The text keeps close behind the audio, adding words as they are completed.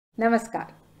Namaskar.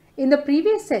 In the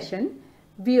previous session,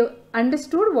 we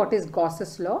understood what is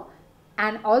Gauss's law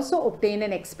and also obtained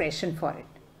an expression for it,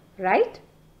 right?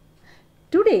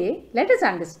 Today, let us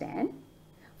understand,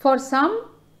 for some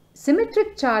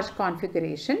symmetric charge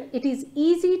configuration, it is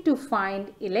easy to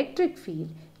find electric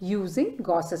field using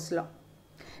Gauss's law.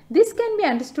 This can be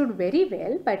understood very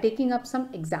well by taking up some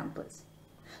examples.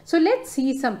 So let's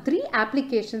see some 3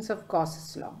 applications of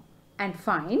Gauss's law and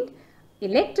find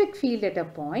electric field at a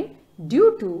point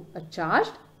due to a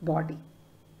charged body.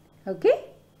 Okay?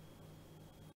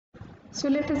 So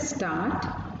let us start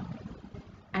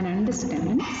and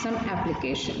understand some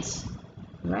applications,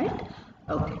 right?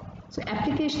 Okay. So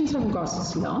applications of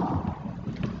Gauss's law.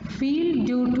 Field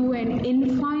due to an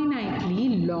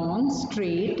infinitely long,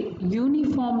 straight,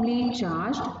 uniformly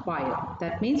charged wire.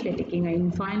 That means we are taking an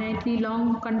infinitely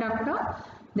long conductor,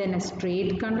 then a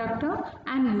straight conductor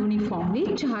and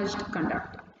uniformly charged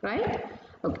conductor, right?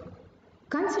 Okay.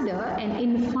 Consider an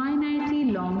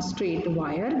infinitely long straight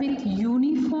wire with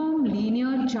uniform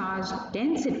linear charge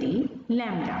density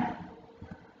lambda.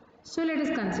 So let us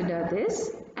consider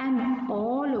this, and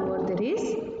all over there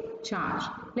is charge.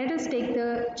 Let us take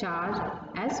the charge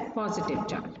as positive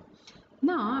charge.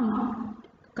 Now I am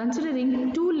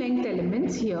considering 2 length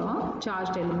elements here,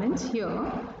 charged elements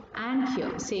here and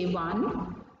here, say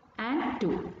 1 and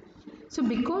 2. So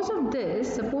because of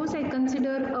this, suppose I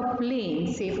consider a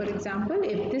plane, say for example,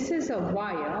 if this is a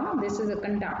wire, this is a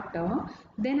conductor,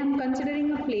 then I am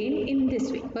considering a plane in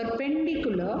this way,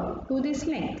 perpendicular to this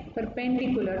length,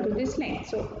 perpendicular to this length.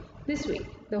 So this way,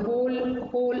 the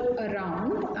whole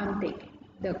around I am taking,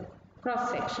 the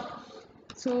cross section.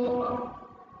 So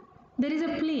there is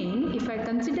a plane. If I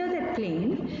consider that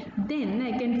plane, then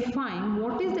I can find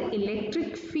what is the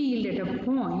electric field at a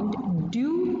point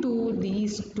due to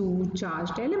these 2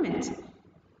 charged elements.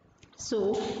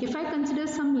 So if I consider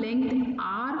some length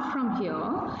r from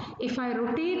here, if I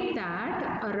rotate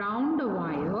that around the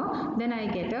wire, then I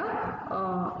get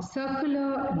a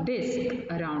circular disc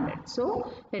around it.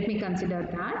 So let me consider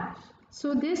that.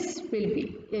 So this will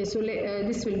be this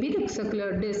will be the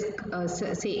circular disc,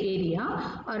 say area,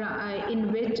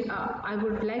 in which I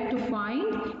would like to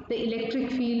find the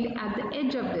electric field at the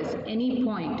edge of this, any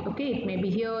point. Okay, it may be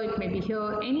here, it may be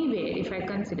here, anywhere. If I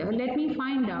consider, let me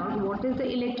find out what is the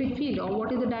electric field or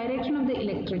what is the direction of the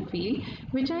electric field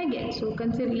which I get. So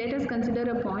let us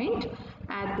consider a point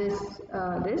at this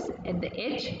at the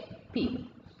edge P.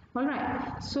 All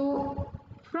right. So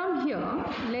from here,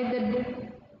 let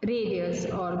the radius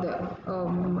or the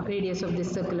radius of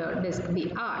this circular disc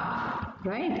be r,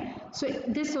 right? So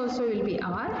this also will be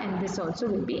r and this also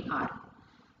will be r,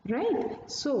 right?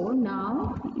 So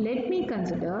now let me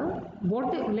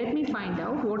find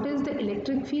out what is the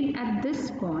electric field at this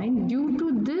point due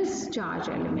to this charge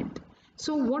element.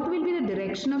 So what will be the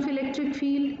direction of electric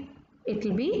field? It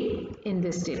will be in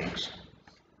this direction.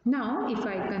 Now if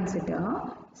I consider,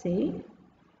 say,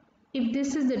 if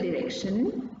this is the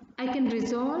direction, I can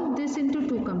resolve this into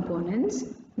 2 components.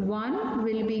 One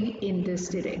will be in this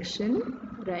direction,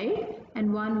 right?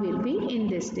 And one will be in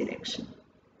this direction.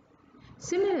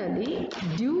 Similarly,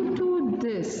 due to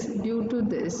this,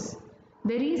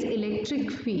 there is electric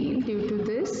field. Due to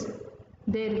this,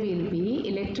 there will be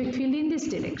electric field in this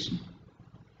direction.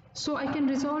 So I can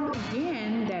resolve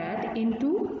again that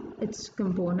into its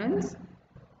components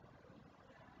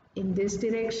in this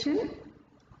direction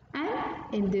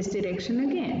and in this direction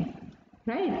again,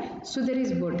 right? So there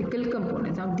is vertical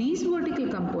components. Now these vertical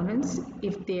components,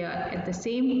 if they are at the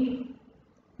same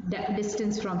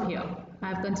distance from here, I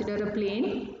have considered a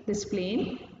plane, this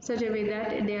plane, such a way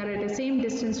that they are at the same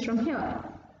distance from here.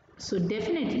 So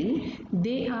definitely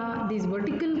these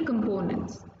vertical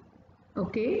components,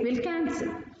 okay, will cancel,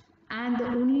 and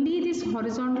only these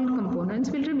horizontal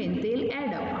components will remain. They'll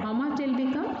add up. How much they'll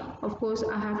become? Of course,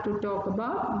 I have to talk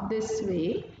about this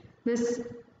way. This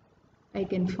I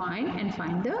can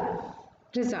find the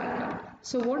result.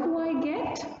 So what do I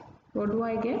get?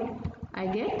 I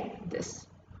get this.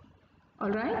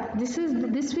 Alright, this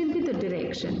will be the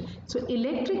direction. So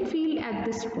electric field at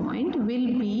this point will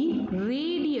be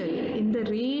radial, in the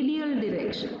radial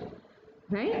direction,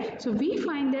 right? So we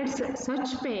find that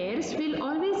such pairs will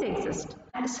always exist.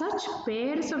 Such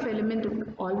pairs of elements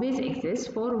always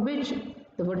exist for which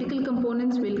the vertical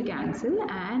components will cancel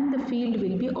and the field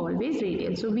will be always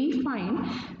radial. So we find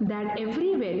that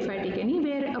everywhere, if I take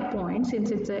anywhere a point,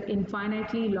 since it's an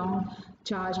infinitely long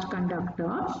charged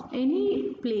conductor,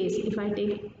 any place, if I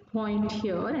take point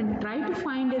here and try to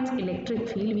find its electric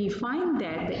field, we find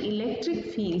that the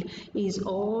electric field is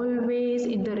always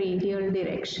in the radial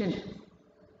direction.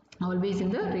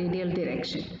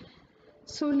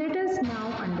 So let us now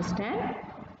understand.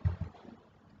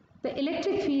 The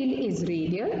electric field is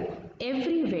radial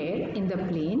everywhere in the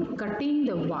plane cutting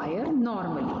the wire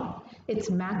normally. Its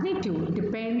magnitude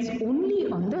depends only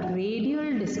on the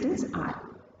radial distance r,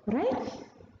 right?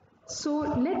 So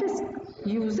let us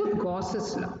use the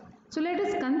Gauss's law. So let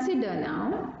us consider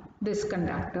now this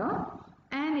conductor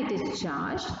and it is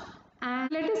charged,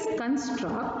 and let us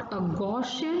construct a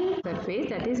Gaussian surface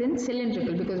that is in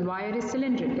cylindrical, because wire is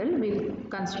cylindrical. We'll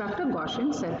construct a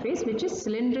Gaussian surface which is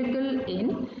cylindrical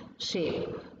in shape.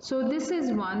 So this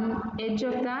is one edge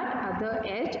of that other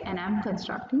edge, and I'm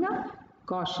constructing a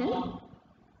Gaussian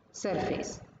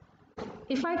surface.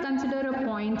 If I consider a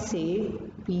point, say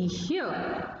P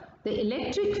here, the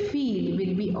electric field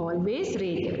will be always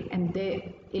radial, and the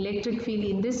electric field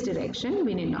in this direction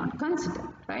we need not consider,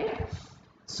 right?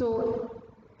 So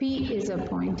P is a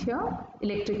point here,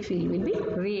 electric field will be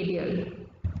radial.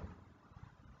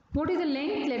 What is the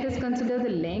length? Let us consider the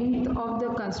length of the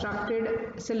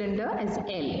constructed cylinder as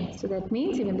L. So that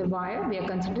means even the wire we are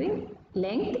considering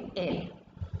length L.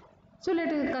 So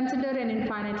let us consider an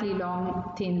infinitely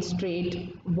long, thin,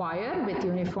 straight wire with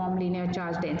uniform linear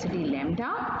charge density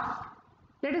lambda.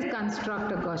 Let us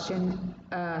construct a Gaussian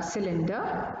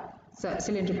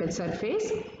cylindrical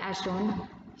surface as shown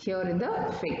here in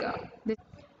the figure.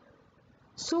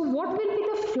 So what will be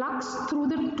the flux through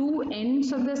the two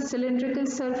ends of the cylindrical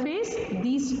surface?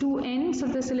 These two ends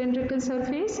of the cylindrical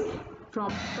surface,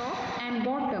 from top and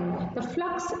bottom, the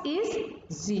flux is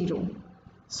 0.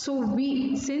 So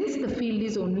since the field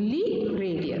is only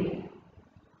radial,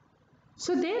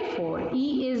 so therefore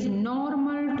E is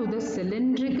normal to the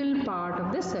cylindrical part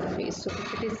of the surface. So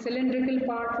if it is cylindrical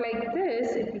part like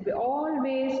this, it will be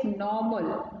always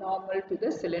normal to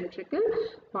the cylindrical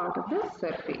part of the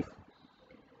surface.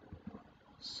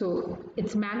 So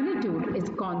its magnitude is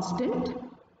constant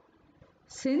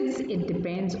since it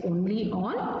depends only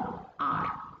on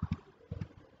R.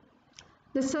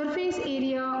 The surface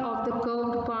area of the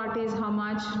curved part is how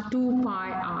much? 2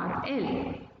 pi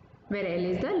RL, where L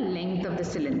is the length of the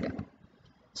cylinder.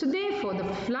 So therefore the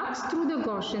flux through the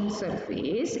Gaussian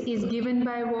surface is given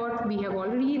by what? We have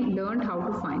already learned how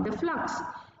to find the flux.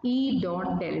 E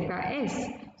dot delta S.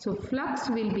 So flux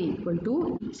will be equal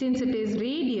to, since it is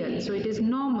radial, so it is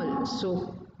normal.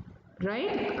 So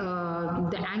right,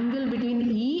 the angle between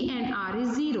E and R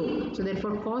is 0. So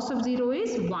therefore cos of 0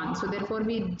 is 1. So therefore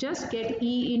we just get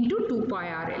E into 2 pi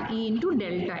RL, E into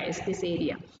delta S, this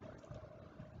area.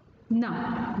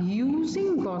 Now,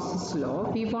 using Gauss's law,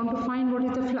 we want to find what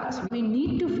is the flux. We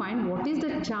need to find what is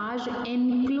the charge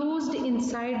enclosed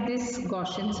inside this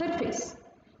Gaussian surface.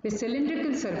 The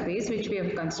cylindrical surface which we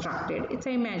have constructed, it's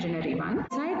an imaginary one.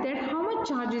 Inside that, how much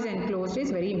charge is enclosed is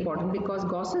very important, because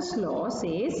Gauss's law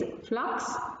says flux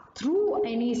through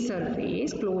any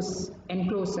surface,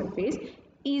 enclosed surface,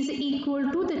 is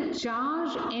equal to the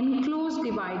charge enclosed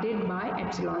divided by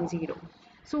epsilon 0.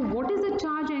 So what is the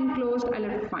charge enclosed? I'll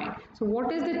have to find. So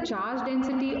what is the charge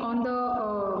density on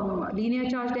the linear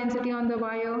charge density on the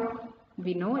wire?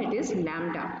 We know it is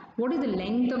lambda. What is the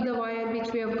length of the wire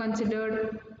which we have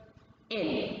considered?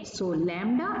 L. So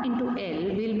lambda into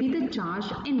L will be the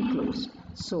charge enclosed.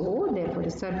 So therefore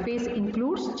the surface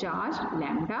includes charge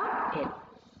lambda L.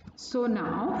 So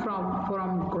now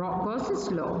from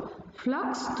Gauss's law,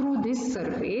 flux through this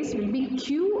surface will be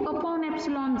Q upon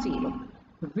epsilon 0,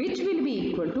 which will be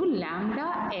equal to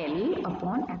lambda L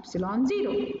upon epsilon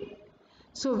 0.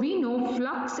 So we know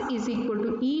flux is equal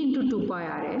to E into 2 pi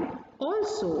RL.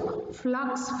 Also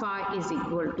flux phi is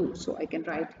equal to, so I can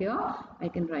write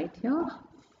here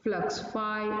flux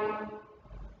phi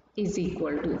is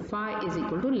equal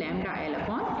to lambda L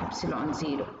upon epsilon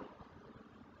 0.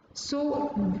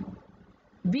 So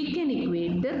we can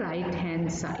equate the right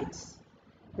hand sides,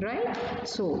 right?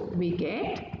 So we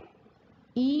get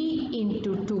E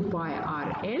into 2 pi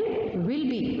RL will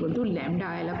be equal to lambda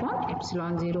L upon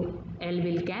epsilon 0. L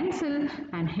will cancel,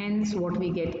 and hence what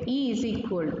we get, E is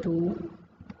equal to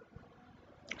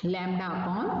lambda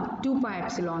upon 2 pi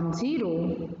epsilon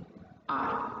 0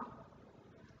 R.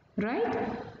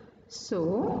 Right?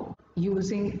 So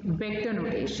using vector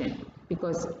notation,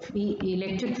 because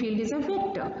electric field is a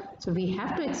vector, so we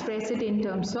have to express it in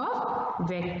terms of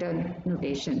vector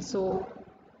notation. So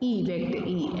E vector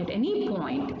E at any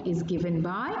point is given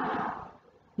by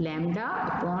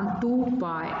lambda upon 2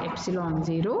 pi epsilon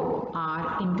 0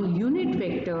 R into unit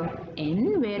vector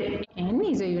n, where n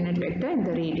is a unit vector in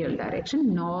the radial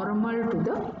direction normal to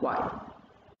the wire.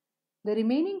 The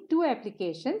remaining two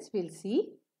applications we'll see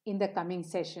in the coming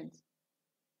sessions.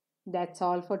 That's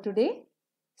all for today.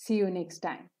 See you next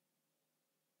time.